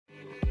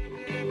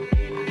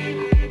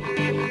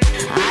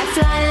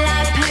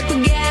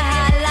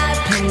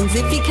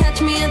planes. If you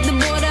catch me at the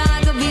border,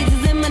 I got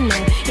visas in my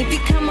name. If you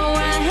come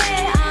around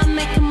here, I'll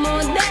make them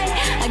all day.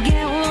 I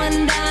get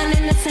one down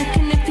in a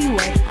second if you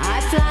wait.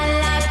 I fly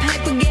like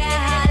paper, get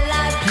high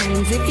like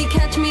planes. If you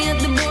catch me at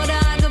the border,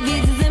 I got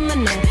visas in my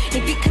name.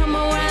 If you come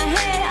around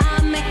here,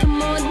 I'll make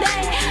them all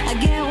day. I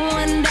get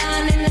one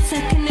down in a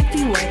second if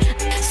you wait.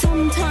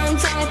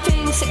 Sometimes I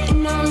think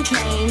sitting on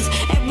trains,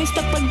 every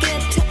stop I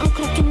get